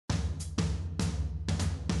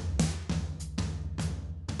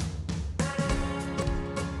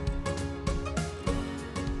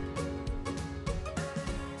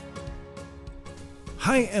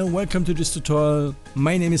Hi and welcome to this tutorial.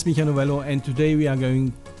 My name is Michael Novello and today we are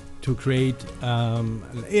going to create an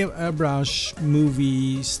airbrush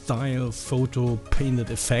movie style photo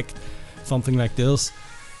painted effect, something like this.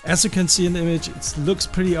 As you can see in the image, it looks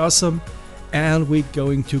pretty awesome and we're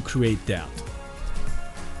going to create that.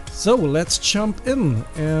 So let's jump in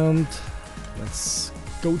and let's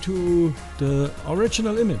go to the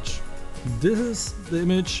original image. This is the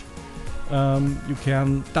image. You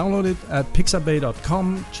can download it at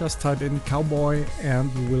pixabay.com. Just type in cowboy and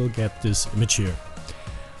you will get this image here.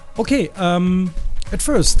 Okay, at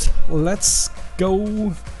first let's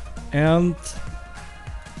go and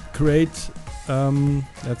create,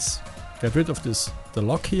 let's get rid of the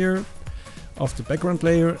lock here of the background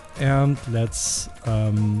layer, and let's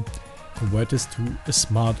convert this to a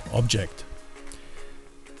smart object.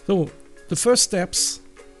 So the first steps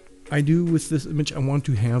I do with this image, I want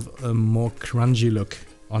to have a more grungy look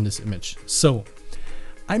on this image. So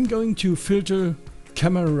I'm going to filter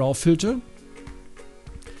camera raw filter,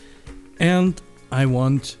 and I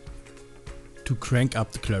want to crank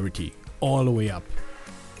up the clarity all the way up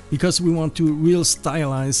because we want to real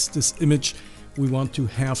stylize this image. We want to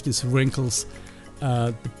have these wrinkles,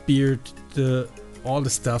 the beard, all the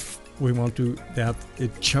stuff. We want to that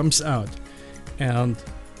it jumps out, and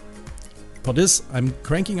for this, I'm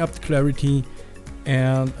cranking up the clarity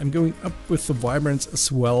and I'm going up with the vibrance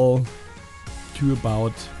as well to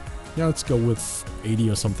about, yeah, let's go with 80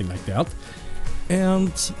 or something like that.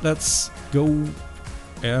 And let's go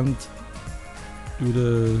and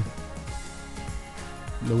do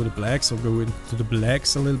lower the blacks, or go into the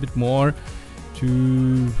blacks a little bit more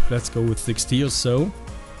to, let's go with 60 or so.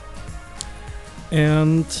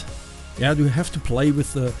 And yeah, you have to play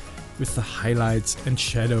with the highlights and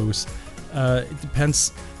shadows. It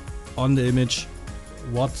depends on the image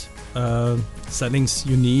what settings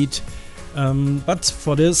you need, but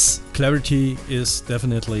for this, clarity is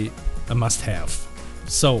definitely a must-have.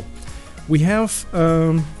 So we have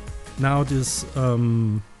now this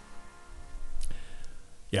the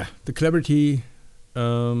clarity,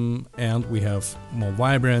 and we have more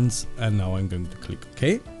vibrance, and now I'm going to click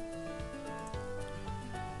OK.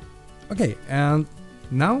 Okay, and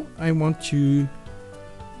now I want to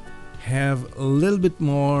have a little bit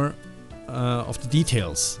more of the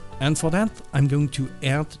details, and for that I'm going to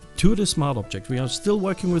add to the smart object. We are still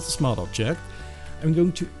working with the smart object. I'm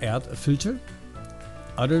going to add a filter,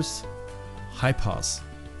 others, high pass,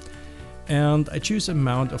 and I choose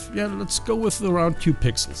amount of, let's go with around 2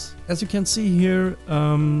 pixels. As you can see here,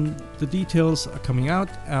 the details are coming out,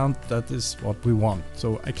 and that is what we want.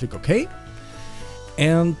 So I click OK,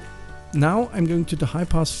 and now I'm going to the high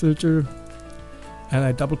pass filter, and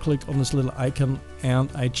I double click on this little icon and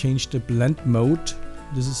I change the blend mode.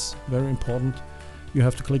 This is very important. You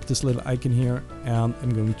have to click this little icon here, and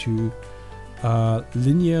I'm going to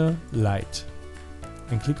linear light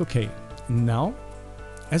and click OK. Now,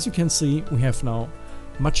 as you can see, we have now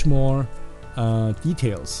much more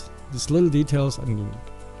details. These little details, I'm going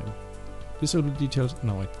to disable details.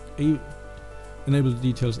 Now I enable the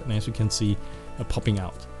details, and as you can see, are popping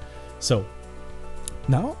out. So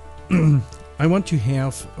now I want to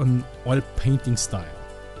have an oil painting style.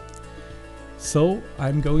 So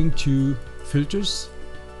I'm going to filters,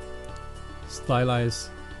 stylize,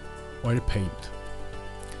 oil paint.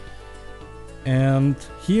 And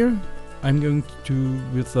here I'm going to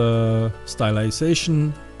with a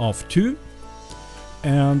stylization of 2,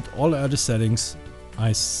 and all the other settings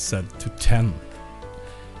I set to 10.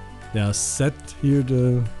 They are set here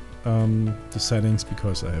the settings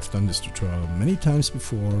because I have done this tutorial many times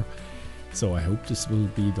before. So I hope this will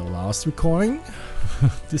be the last recording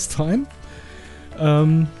this time.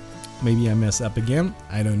 Maybe I mess up again,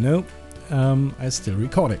 I don't know. I'm still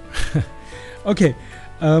recording. Okay,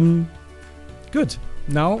 good.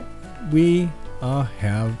 Now we are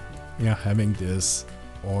having this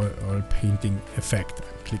oil painting effect.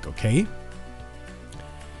 Click OK.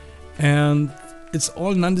 And it's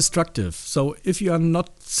all non-destructive. So if you are not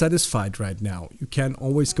satisfied right now, you can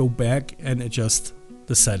always go back and adjust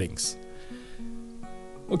the settings.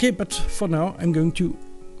 Okay, but for now I'm going to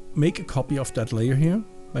make a copy of that layer here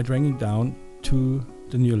by dragging down to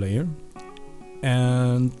the new layer,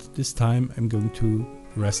 and this time I'm going to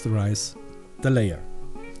rasterize the layer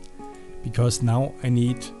because now I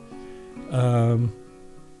need the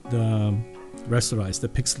rasterize the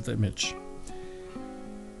pixeled image.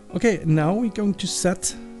 Okay, now we're going to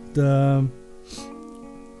set the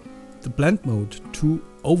blend mode to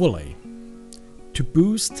overlay to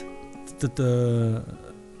boost the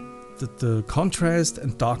contrast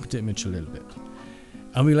and darken the image a little bit.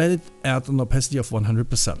 And we let it at an opacity of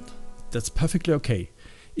 100%. That's perfectly okay.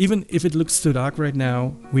 Even if it looks too dark right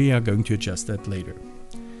now, we are going to adjust that later.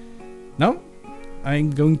 Now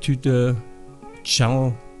I'm going to the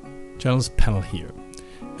channels panel here,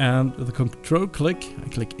 and with the control click I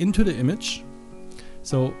click into the image.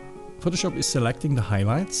 So Photoshop is selecting the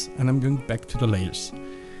highlights, and I'm going back to the layers,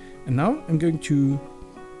 and now I'm going to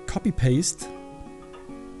copy paste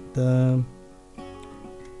the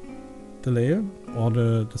layer or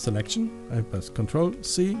the selection. I press Control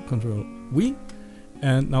C, Control V,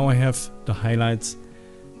 and now I have the highlights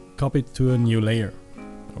copied to a new layer.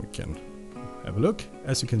 We can have a look.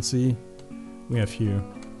 As you can see, we have here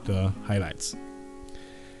the highlights.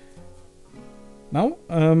 Now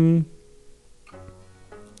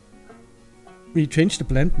we change the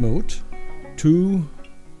blend mode to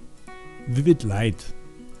vivid light.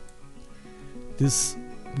 This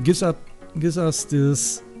gives us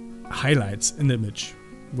this highlights in the image,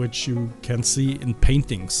 which you can see in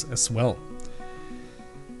paintings as well.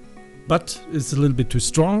 But it's a little bit too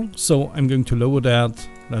strong, so I'm going to lower that.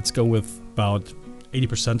 Let's go with about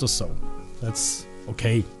 80% or so. That's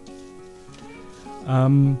okay.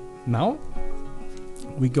 Now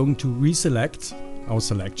we're going to reselect our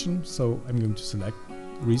selection. So I'm going to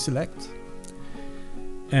reselect,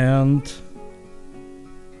 and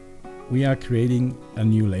we are creating a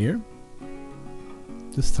new layer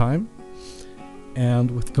this time,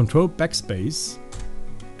 and with Control Backspace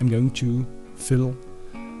I'm going to fill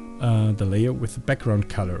the layer with the background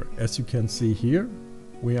color. As you can see here,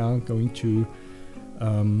 we are going to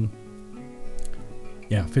fill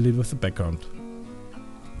it with the background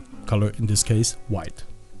color, in this case white.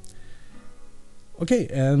 Okay,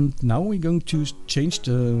 and now we're going to change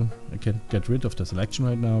I can get rid of the selection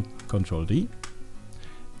right now, Control D,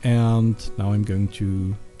 and now I'm going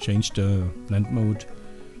to change the blend mode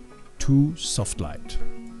to soft light.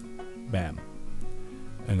 Bam.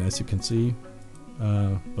 And as you can see,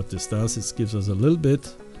 what this does is gives us a little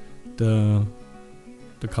bit the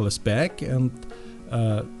colors back, and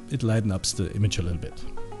it lightens up the image a little bit.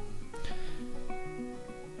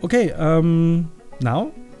 Okay,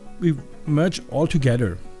 now we merge all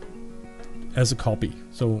together as a copy.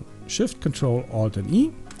 So Shift, Control, Alt, and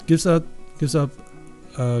E gives us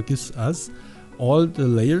all the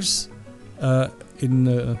layers in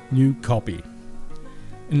a new copy.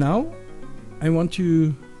 And now I want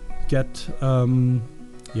to get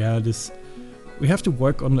this. We have to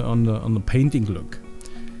work on the painting look.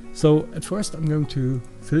 So at first I'm going to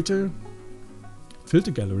filter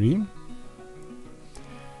gallery,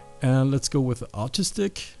 and let's go with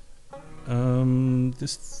artistic.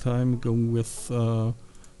 This time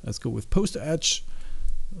let's go with poster edge.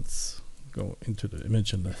 Let's go into the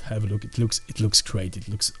image and have a look. It looks great. It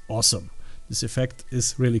looks awesome. This effect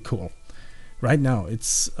is really cool. Right now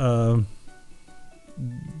it's a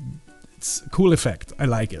cool effect. I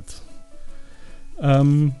like it.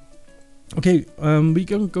 Okay,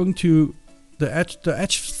 we're going to the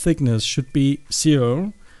edge thickness should be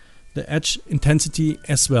 0, the edge intensity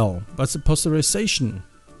as well, but the posterization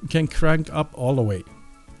you can crank up all the way.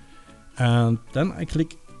 And then I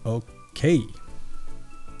click OK.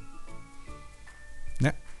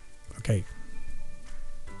 Okay,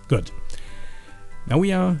 good. Now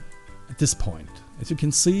we are at this point. As you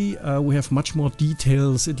can see, we have much more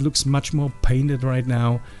details. It looks much more painted right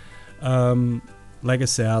now. Like I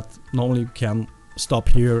said, normally you can stop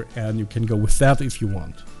here and you can go with that if you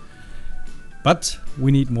want. But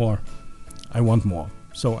we need more. I want more.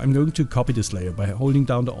 So I'm going to copy this layer by holding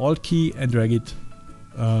down the Alt key and drag it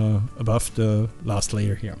above the last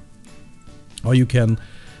layer here. Or you can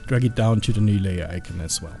drag it down to the new layer icon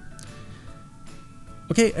as well.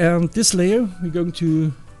 Okay, and this layer we're going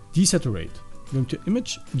to desaturate. We're going to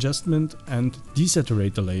Image, Adjustment, and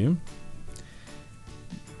desaturate the layer.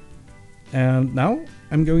 And now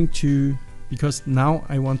I'm going to, because now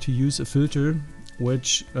I want to use a filter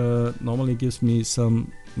which normally gives me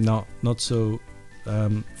some not so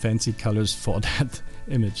fancy colors for that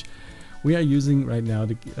image. We are using right now,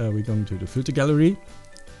 we're going to the filter gallery,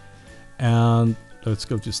 and let's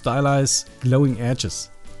go to stylize glowing edges.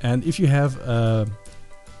 And if you have a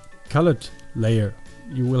colored layer,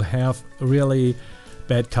 you will have a really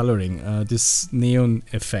bad coloring, this neon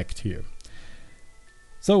effect here.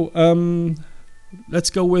 So let's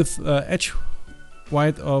go with edge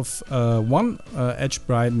white of 1, edge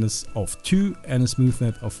brightness of 2, and a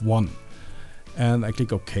smoothness of 1. And I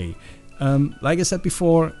click OK. Like I said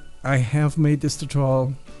before, I have made this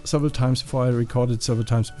tutorial several times before. I recorded several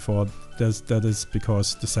times before. That is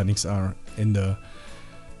because the settings are in the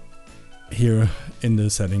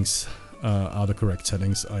settings are the correct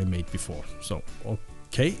settings I made before. So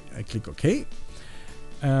OK, I click OK,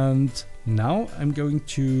 and Now I'm going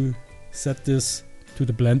to set this to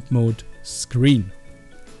the blend mode screen.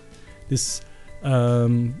 This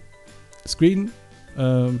screen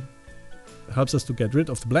helps us to get rid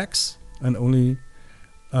of the blacks and only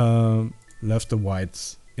left the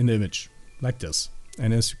whites in the image, like this.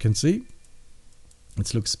 And as you can see,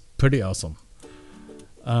 it looks pretty awesome.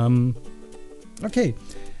 Okay,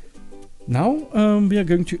 now we are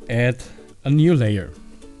going to add a new layer,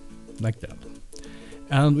 like that.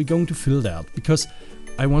 And we're going to fill that because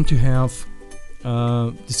I want to have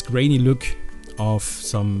this grainy look of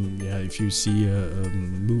some, if you see a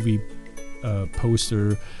movie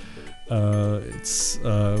poster, it's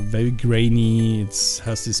very grainy, it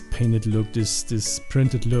has this painted look, this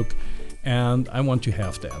printed look, and I want to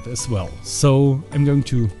have that as well. So I'm going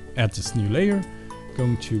to add this new layer,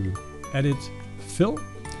 going to edit, fill,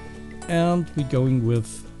 and we're going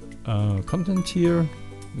with content here.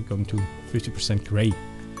 We're going to 50% gray,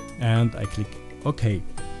 and I click OK.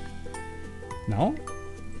 Now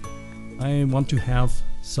I want to have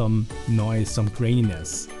some noise, some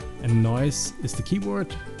graininess, and noise is the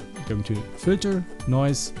keyword. I'm going to filter,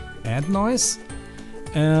 noise, add noise,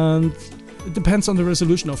 and it depends on the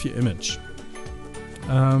resolution of your image.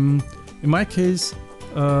 In my case,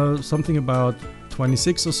 something about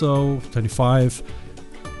 26 or so, 25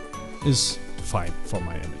 is fine for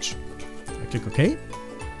my image. I click OK.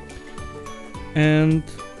 And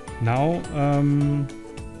now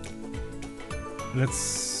let's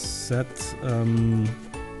set,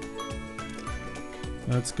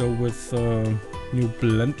 let's go with new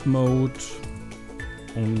blend mode.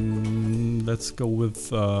 Let's go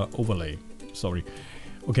with overlay. Sorry.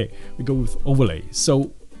 Okay, we go with overlay.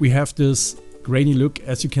 So we have this grainy look,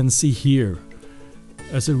 as you can see here.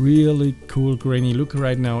 There's a really cool grainy look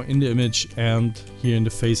right now in the image and here in the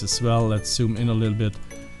face as well. Let's zoom in a little bit.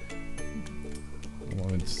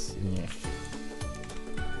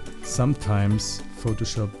 Sometimes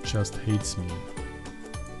Photoshop just hates me.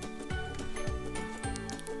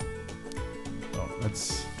 Oh,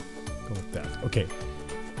 let's go with that. Okay,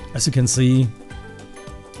 as you can see,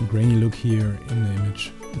 a grainy look here in the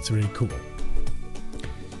image. It's really cool.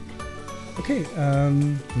 Okay,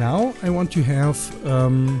 now I want to have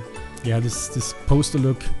this poster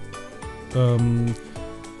look.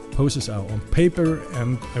 Posters are on paper,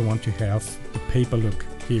 and I want to have the paper look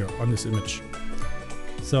here on this image.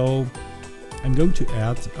 So I'm going to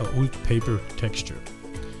add an old paper texture,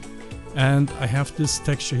 and I have this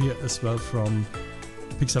texture here as well from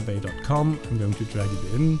pixabay.com. I'm going to drag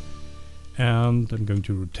it in, and I'm going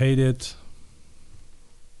to rotate it.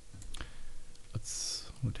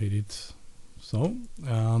 Let's rotate it so,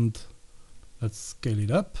 and let's scale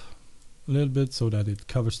it up a little bit so that it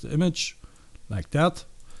covers the image like that.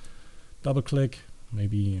 Double click.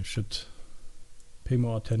 Maybe you should pay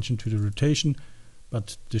more attention to the rotation,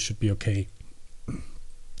 but this should be okay.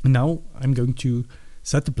 Now I'm going to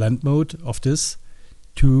set the blend mode of this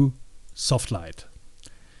to soft light.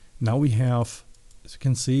 Now we have, as you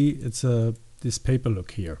can see, it's this paper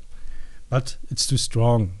look here, but it's too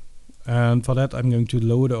strong, and for that I'm going to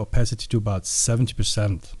lower the opacity to about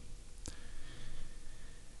 70%.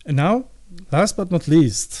 And now, last but not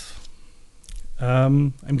least,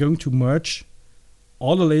 I'm going to merge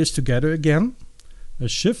all the layers together again.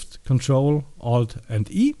 Shift, Control, Alt and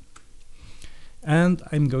E. And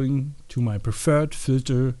I'm going to my preferred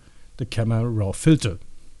filter, the Camera Raw filter.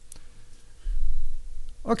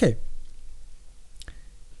 Okay.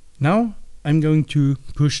 Now I'm going to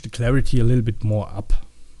push the clarity a little bit more up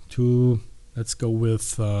to, let's go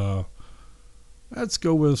with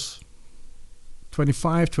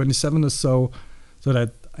 25, 27 or so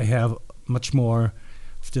that I have much more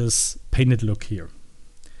of this painted look here.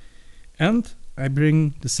 And I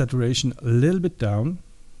bring the saturation a little bit down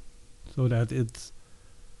so that it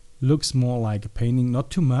looks more like a painting, not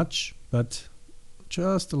too much, but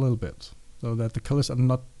just a little bit, so that the colors are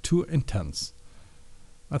not too intense.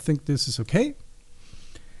 I think this is okay.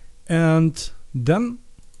 And then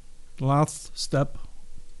the last step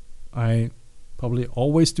I probably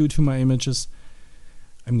always do to my images,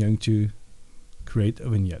 I'm going to create a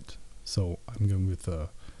vignette. So I'm going with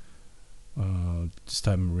this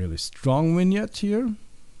time a really strong vignette here,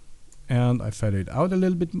 and I feather it out a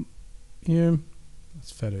little bit here.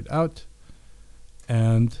 Let's feather it out,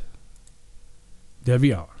 and there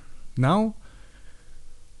we are. Now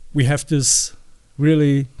we have this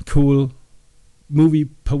really cool movie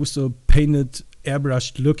poster painted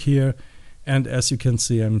airbrushed look here, and as you can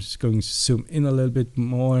see, I'm just going to zoom in a little bit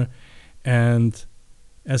more, and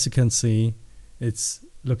as you can see, it's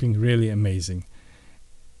looking really amazing.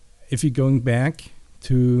 If you're going back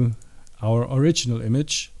to our original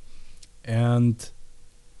image, and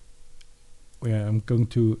where I'm going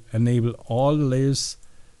to enable all the layers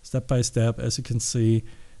step by step. As you can see,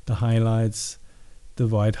 the highlights, the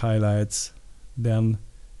white highlights, then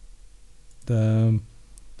the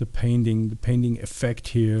painting effect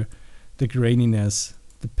here, the graininess,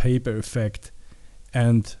 the paper effect,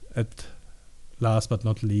 and at last but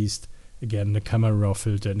not least, again, the camera raw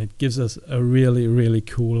filter, and it gives us a really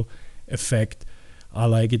cool effect. I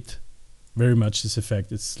like it very much, this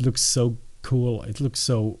effect. It looks so cool, it looks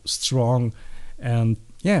so strong, and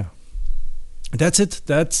yeah, that's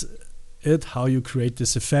it how you create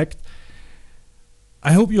this effect.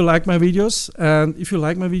 I hope you like my videos, and if you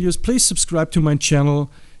like my videos, please subscribe to my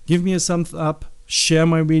channel, give me a thumbs up, share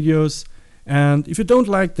my videos, and if you don't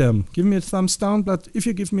like them, give me a thumbs down. But if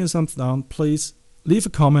you give me a thumbs down, please leave a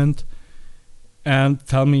comment and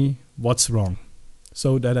tell me what's wrong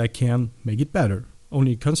so that I can make it better.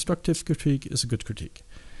 Only constructive critique is a good critique.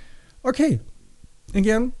 Okay,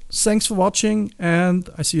 again, thanks for watching, and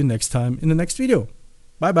I see you next time in the next video.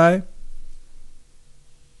 Bye bye.